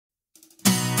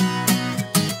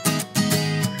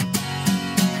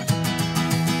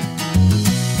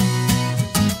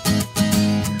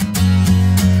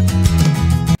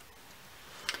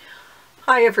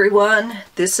Hi everyone,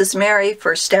 this is Mary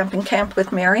for Stampin' Camp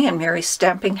with Mary and Mary's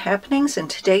Stamping Happenings, and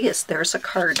today is There's a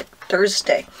Card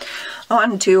Thursday. I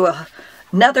want to do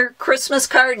another Christmas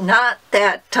card, not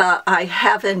that I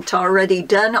haven't already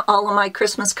done all of my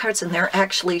Christmas cards, and they're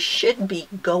actually should be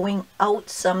going out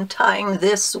sometime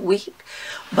this week,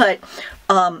 but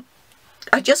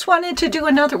I just wanted to do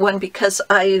another one because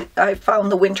I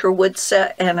found the Winter Wood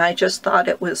set and I just thought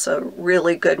it was a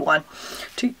really good one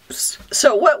to use.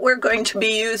 So what we're going to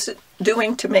be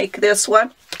doing to make this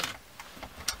one,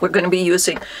 we're going to be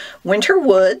using Winter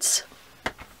Woods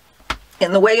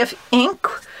in the way of ink,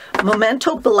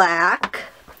 Memento Black.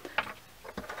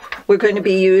 We're going to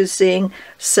be using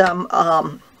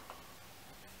some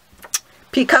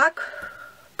peacock,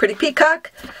 pretty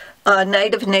peacock,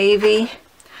 Night of Navy,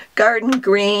 Garden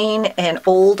Green, and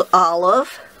Old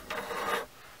Olive.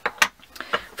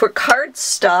 For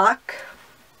cardstock,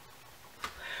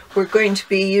 we're going to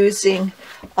be using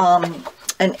an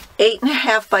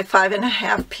 8.5 by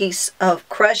 5.5 piece of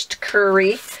crushed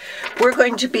curry. We're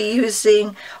going to be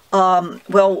using,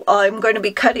 well, I'm going to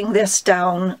be cutting this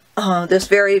down, this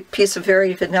piece of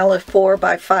Very Vanilla 4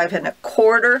 by 5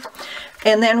 1/4.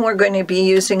 And then we're going to be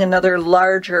using another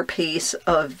larger piece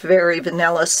of Very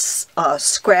Vanilla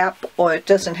scrap, or it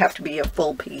doesn't have to be a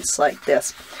full piece like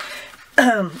this.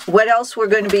 What else we're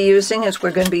going to be using is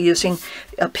we're going to be using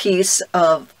a piece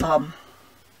of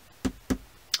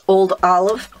Old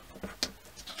Olive.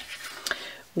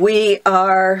 We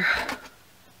are,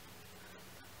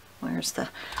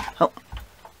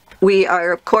 we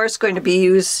are of course going to be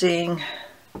using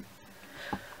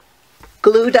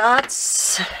glue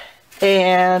dots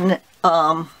and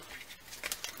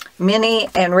mini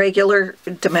and regular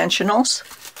dimensionals.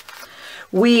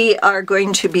 We are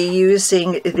going to be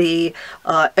using the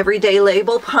Everyday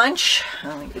Label Punch.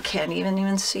 Oh, you can't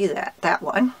even see that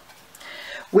one.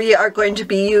 We are going to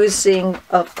be using,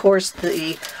 of course,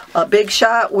 the Big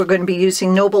Shot. We're going to be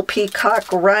using Noble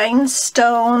Peacock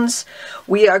Rhinestones.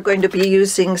 We are going to be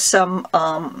using some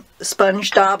sponge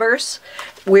daubers.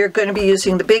 We're going to be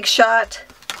using the Big Shot.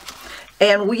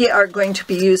 And we are going to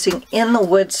be using In the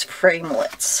Woods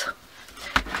framelits.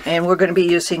 And we're going to be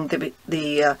using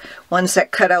the ones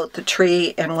that cut out the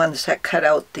tree and ones that cut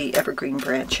out the evergreen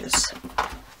branches.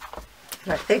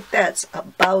 And I think that's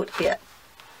about it.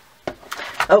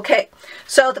 Okay,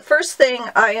 so the first thing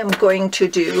I am going to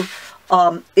do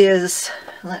is,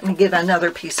 let me get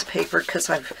another piece of paper because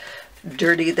I've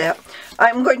dirtied that.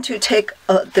 I'm going to take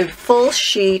the full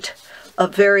sheet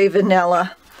of Very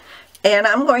Vanilla, and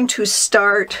I'm going to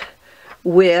start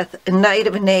with Night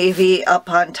of Navy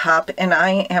up on top, and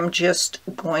I am just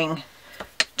going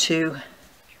to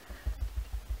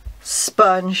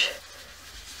sponge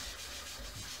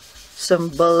some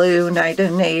blue Night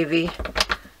of Navy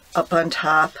up on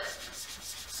top.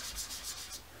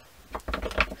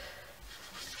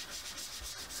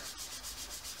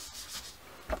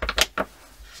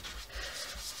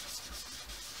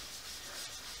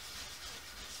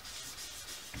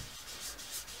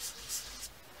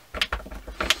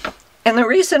 And the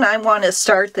reason I want to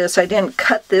start this, I didn't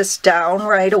cut this down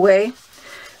right away,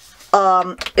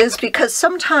 is because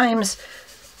sometimes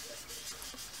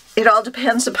it all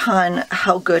depends upon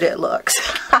how good it looks.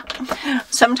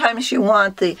 Sometimes you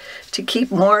want to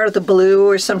keep more of the blue,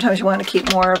 or sometimes you want to keep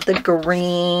more of the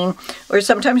green, or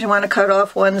sometimes you want to cut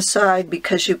off one side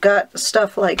because you've got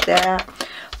stuff like that.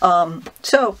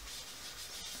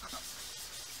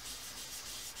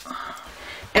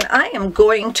 And I am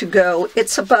going to go,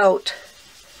 it's about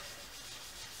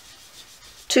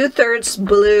 2/3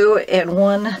 blue and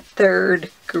 1/3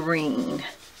 green.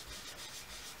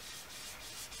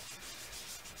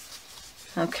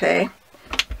 Okay.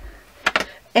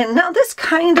 And now this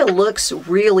kind of looks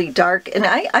really dark, and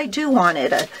I do want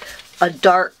it a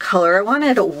dark color. I want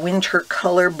it a winter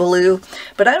color blue,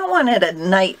 but I don't want it a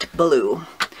night blue.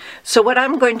 So what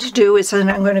I'm going to do is then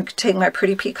I'm going to take my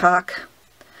Pretty Peacock.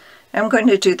 I'm going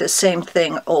to do the same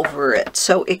thing over it,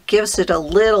 so it gives it a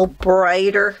little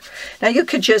brighter. Now you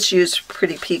could just use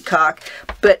Pretty Peacock,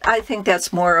 but I think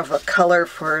that's more of a color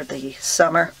for the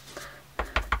summer,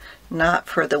 not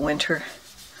for the winter.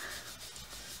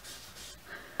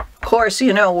 Of course,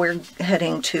 you know, we're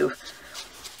heading to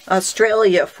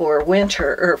Australia for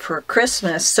winter, or for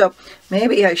Christmas, so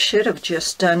maybe I should have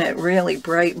just done it really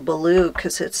bright blue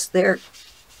because it's their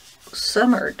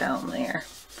summer down there.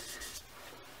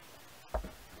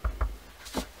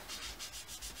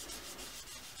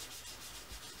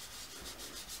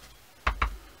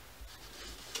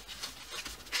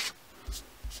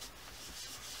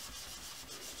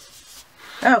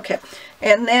 Okay,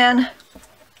 and then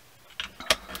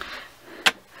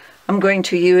I'm going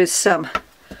to use some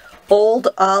Old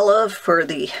Olive for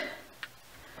the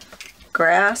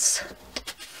grass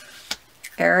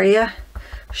area.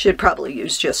 Should probably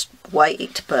use just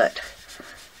white, but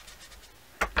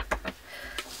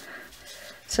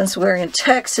since we're in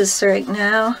Texas right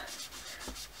now,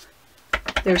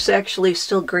 there's actually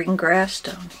still green grass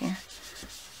down here.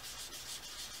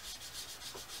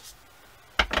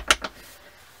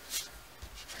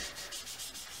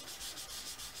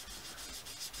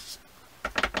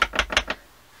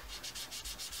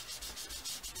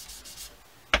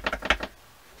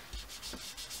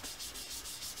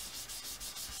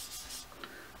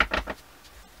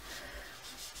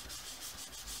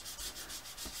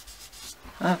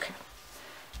 Okay.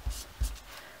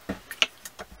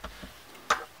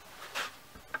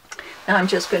 Now I'm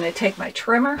just going to take my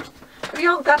trimmer. Have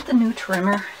you all got the new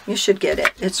trimmer? You should get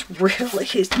it. It's really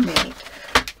neat.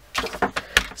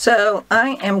 So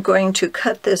I am going to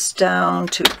cut this down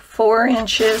to 4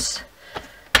 inches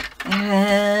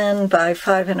and by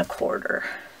 5 1/4.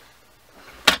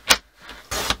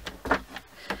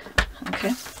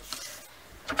 Okay.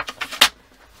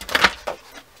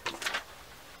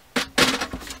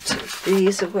 Take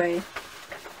these away.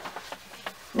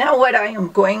 Now what I am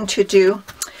going to do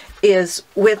is,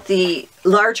 with the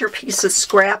larger piece of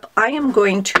scrap, I am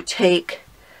going to take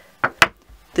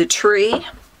the tree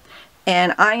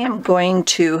and I am going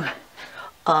to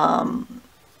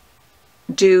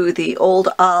do the Old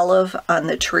Olive on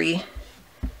the tree.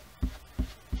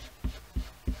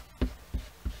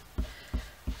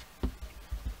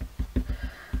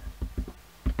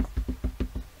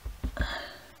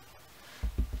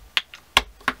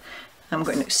 I'm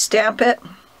going to stamp it.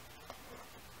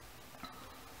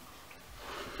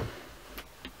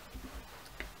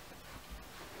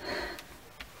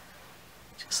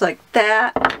 Just like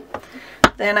that.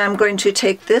 Then I'm going to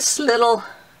take this little,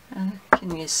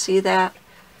 can you see that?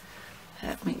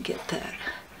 Let me get that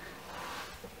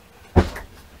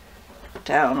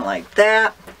down like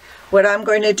that. What I'm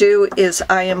going to do is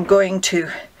I am going to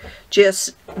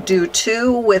just do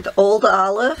 2 with Old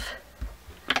Olive.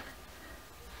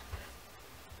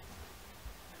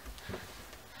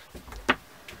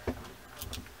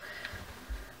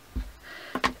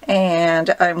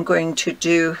 And I'm going to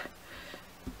do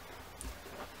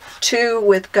 2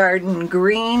 with Garden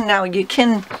Green. Now you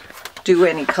can do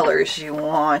any colors you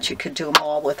want. You could do them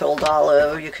all with Old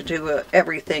Olive. You could do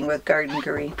everything with Garden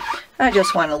Green. I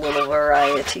just want a little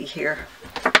variety here.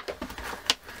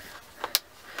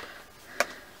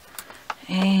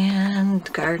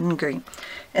 And Garden Green.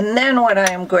 And then what I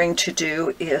am going to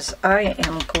do is I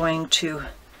am going to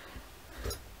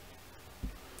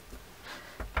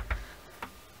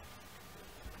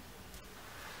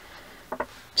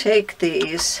take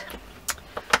these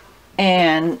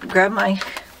and grab my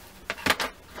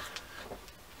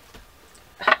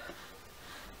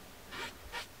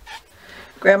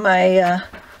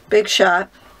Big Shot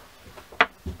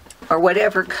or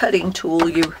whatever cutting tool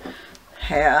you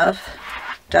have,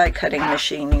 die cutting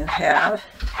machine you have,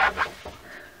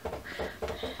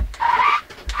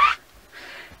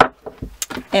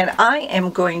 and I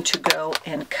am going to go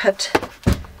and cut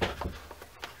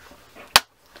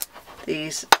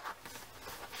these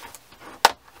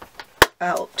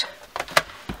out.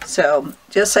 So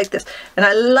just like this. And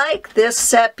I like this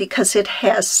set because it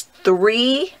has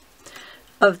 3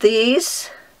 of these.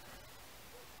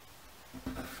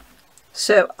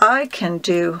 So I can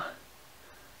do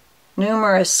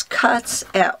numerous cuts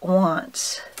at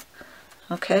once.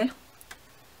 Okay?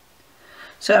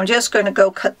 So I'm just going to go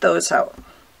cut those out.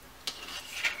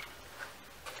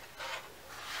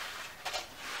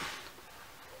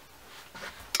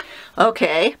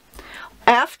 Okay,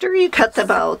 after you cut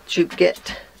them out, you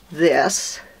get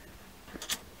this.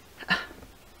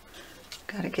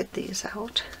 Gotta get these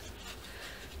out.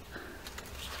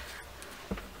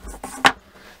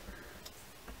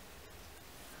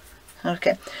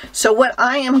 Okay, so what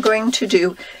I am going to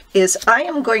do is I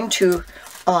am going to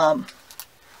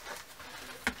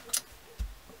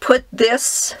put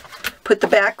the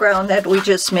background that we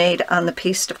just made on the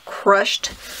piece of crushed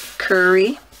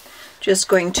curry. Just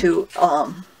going to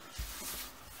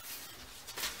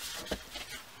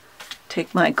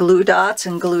take my glue dots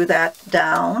and glue that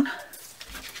down.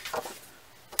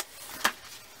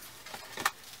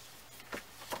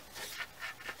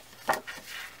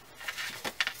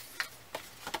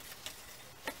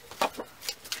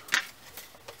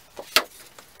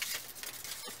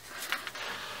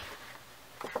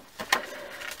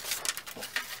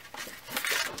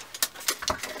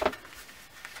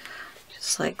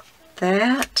 Just like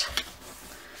that.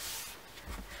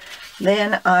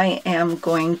 Then I am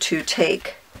going to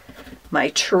take my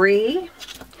tree,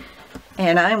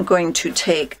 and I'm going to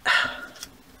take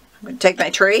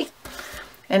my tree,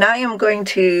 and I am going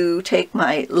to take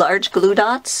my large glue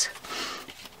dots,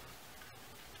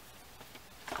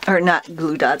 or not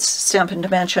glue dots, Stampin'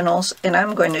 Dimensionals, and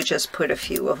I'm going to just put a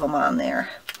few of them on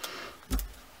there.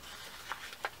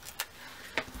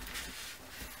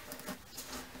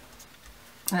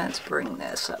 Let's bring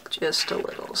this up just a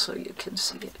little so you can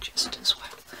see it just as well.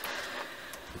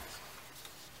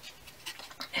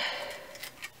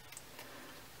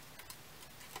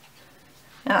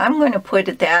 Now I'm going to put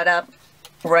that up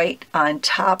right on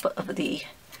top of the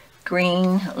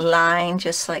green line,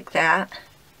 just like that.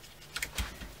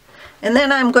 And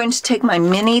then I'm going to take my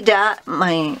mini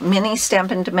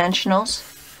Stampin'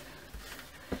 Dimensionals,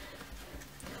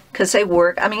 because they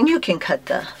work. I mean, you can cut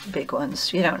the big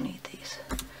ones. You don't need these.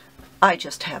 I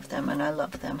just have them and I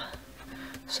love them.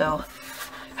 So,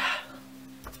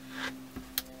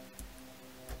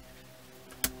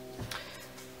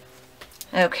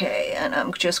 okay, and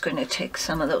I'm just going to take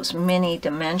some of those mini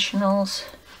dimensionals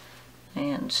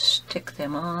and stick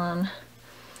them on.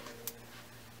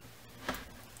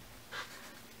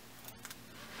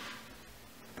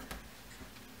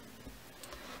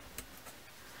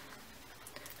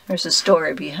 There's a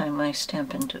story behind my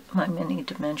my mini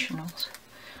dimensionals.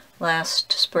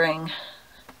 Last spring,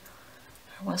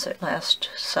 or was it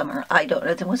last summer? I don't know.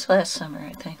 It was last summer,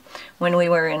 I think, when we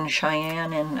were in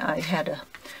Cheyenne, and I had a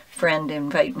friend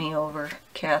invite me over,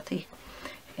 Kathy,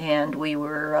 and we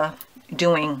were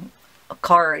doing a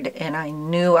card, and I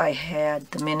knew I had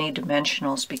the mini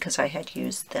dimensionals because I had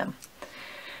used them,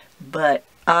 but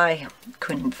I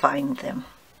couldn't find them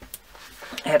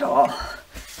at all.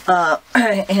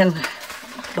 And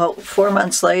about 4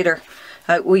 months later,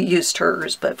 we used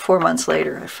hers, but 4 months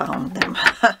later I found them.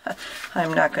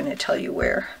 I'm not going to tell you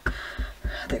where.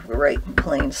 They were right in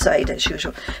plain sight as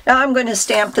usual. Now I'm going to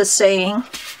stamp the saying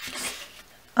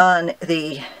on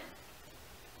the,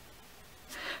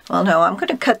 well no, I'm going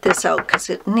to cut this out because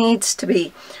it needs to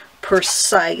be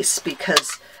precise,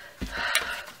 because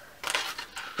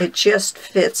it just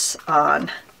fits on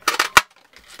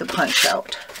the punch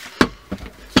out.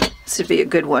 This would be a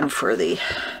good one for the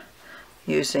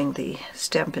using the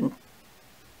Stamparatus.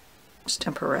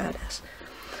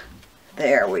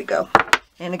 There we go.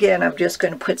 And again, I'm just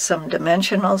going to put some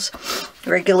dimensionals,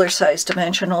 regular size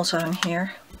dimensionals on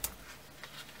here.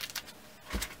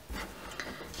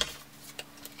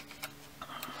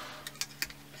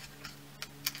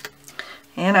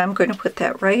 And I'm going to put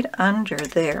that right under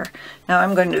there. Now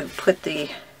I'm going to put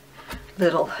the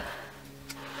little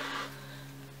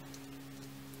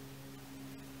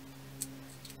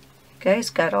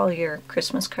guys, got all your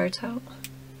Christmas cards out?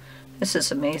 This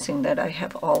is amazing that I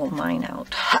have all of mine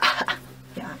out.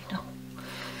 Yeah, I know.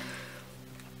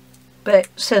 But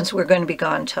since we're going to be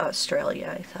gone to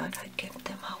Australia, I thought I'd get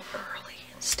them out early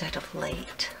instead of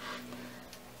late.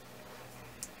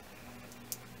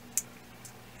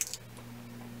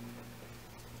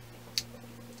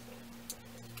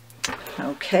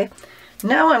 Okay,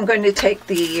 now I'm going to take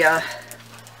the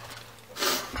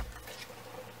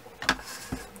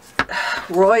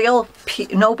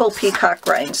Noble Peacock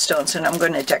Rhinestones, and I'm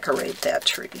going to decorate that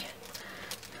tree.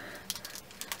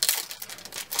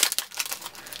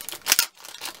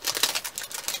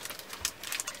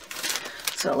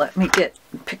 So let me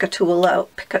pick a tool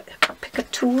out, pick a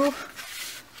tool,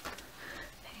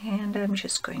 and I'm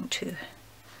just going to,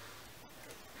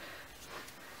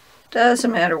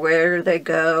 doesn't matter where they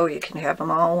go, you can have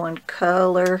them all one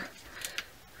color.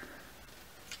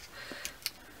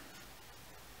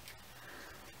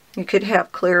 You could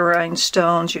have clear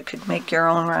rhinestones, you could make your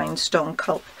own rhinestone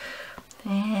color.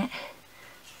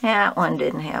 That one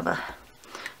didn't have a,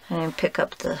 I didn't pick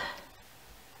up the,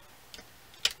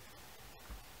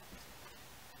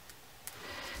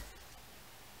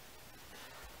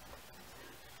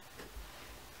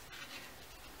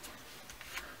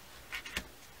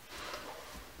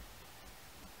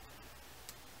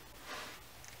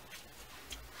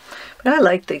 but I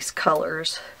like these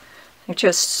colors. They're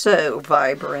just so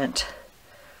vibrant.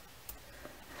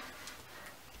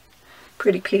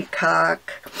 Pretty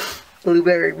Peacock,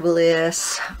 Blueberry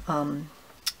Bliss,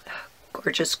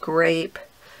 Gorgeous Grape.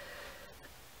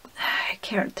 I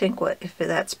can't think if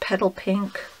that's Petal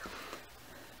Pink.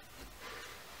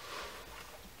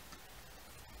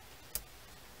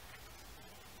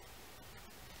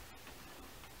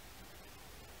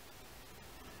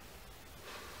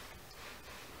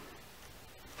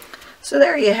 So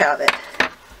there you have it.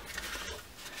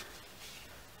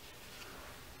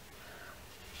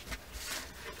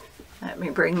 Let me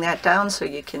me bring that down so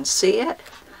you can see it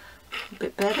a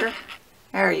bit better.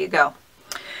 There you go.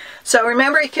 So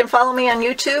remember, you can follow me on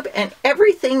YouTube, and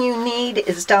everything you need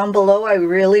is down below. I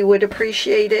really would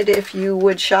appreciate it if you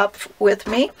would shop with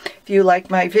me, if you like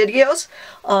my videos.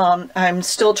 I'm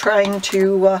still trying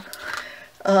to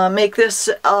make this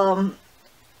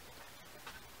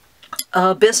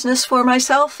business for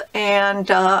myself, and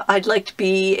I'd like to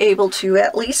be able to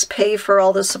at least pay for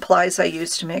all the supplies I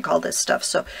use to make all this stuff.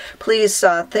 So please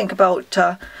think about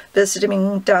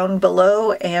visiting down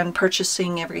below and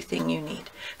purchasing everything you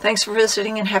need. Thanks for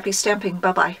visiting, and happy stamping.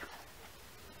 Bye-bye.